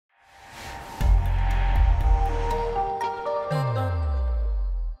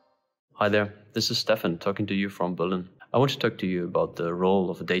Hi there, this is Steffen talking to you from Berlin. I want to talk to you about the role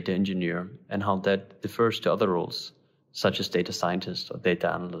of a data engineer and how that differs to other roles, such as data scientists or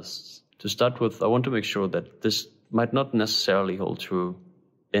data analysts. To start with, I want to make sure that this might not necessarily hold true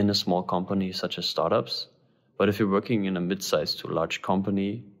in a small company such as startups, but if you're working in a mid-sized to large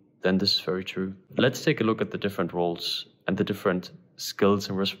company, then this is very true. Let's take a look at the different roles and the different skills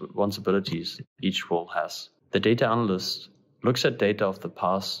and responsibilities each role has. The data analyst looks at data of the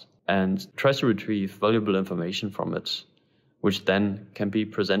past and tries to retrieve valuable information from it, which then can be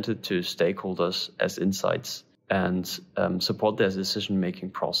presented to stakeholders as insights and support their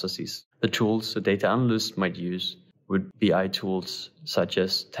decision-making processes. The tools the data analyst might use would be BI tools such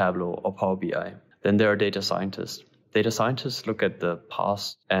as Tableau or Power BI. Then there are data scientists. Data scientists look at the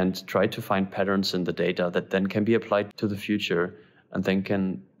past and try to find patterns in the data that then can be applied to the future and then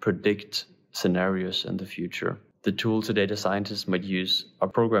can predict scenarios in the future. The tools a data scientist might use are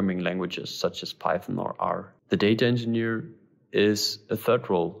programming languages such as Python or R. The data engineer is a third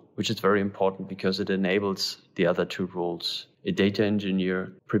role, which is very important because it enables the other two roles. A data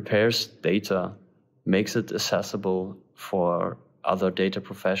engineer prepares data, makes it accessible for other data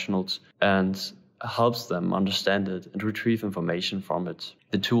professionals, and helps them understand it and retrieve information from it.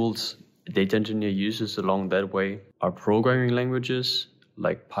 The tools a data engineer uses along that way are programming languages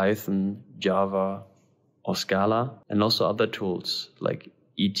like Python, Java, or Scala, and also other tools like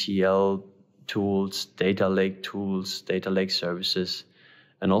ETL tools, data lake services,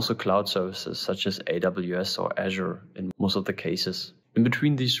 and also cloud services such as AWS or Azure in most of the cases. In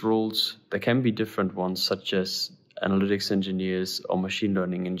between these roles, there can be different ones such as analytics engineers or machine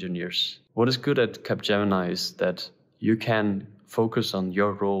learning engineers. What is good at Capgemini is that you can focus on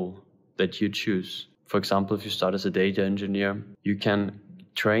your role that you choose. For example, if you start as a data engineer, you can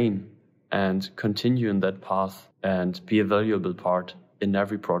train and continue in that path and be a valuable part in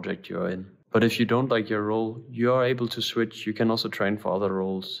every project you're in. But if you don't like your role, you are able to switch. You can also train for other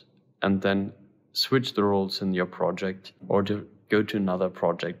roles and then switch the roles in your project or to go to another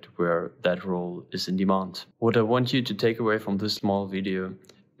project where that role is in demand. What I want you to take away from this small video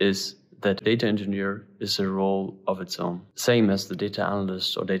is that data engineer is a role of its own, same as the data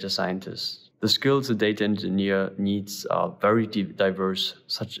analyst or data scientist. The skills a data engineer needs are very diverse,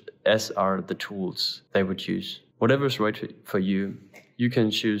 such as are the tools they would use. Whatever is right for you, you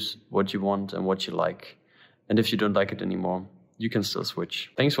can choose what you want and what you like. And if you don't like it anymore, you can still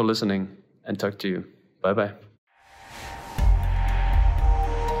switch. Thanks for listening and talk to you. Bye-bye.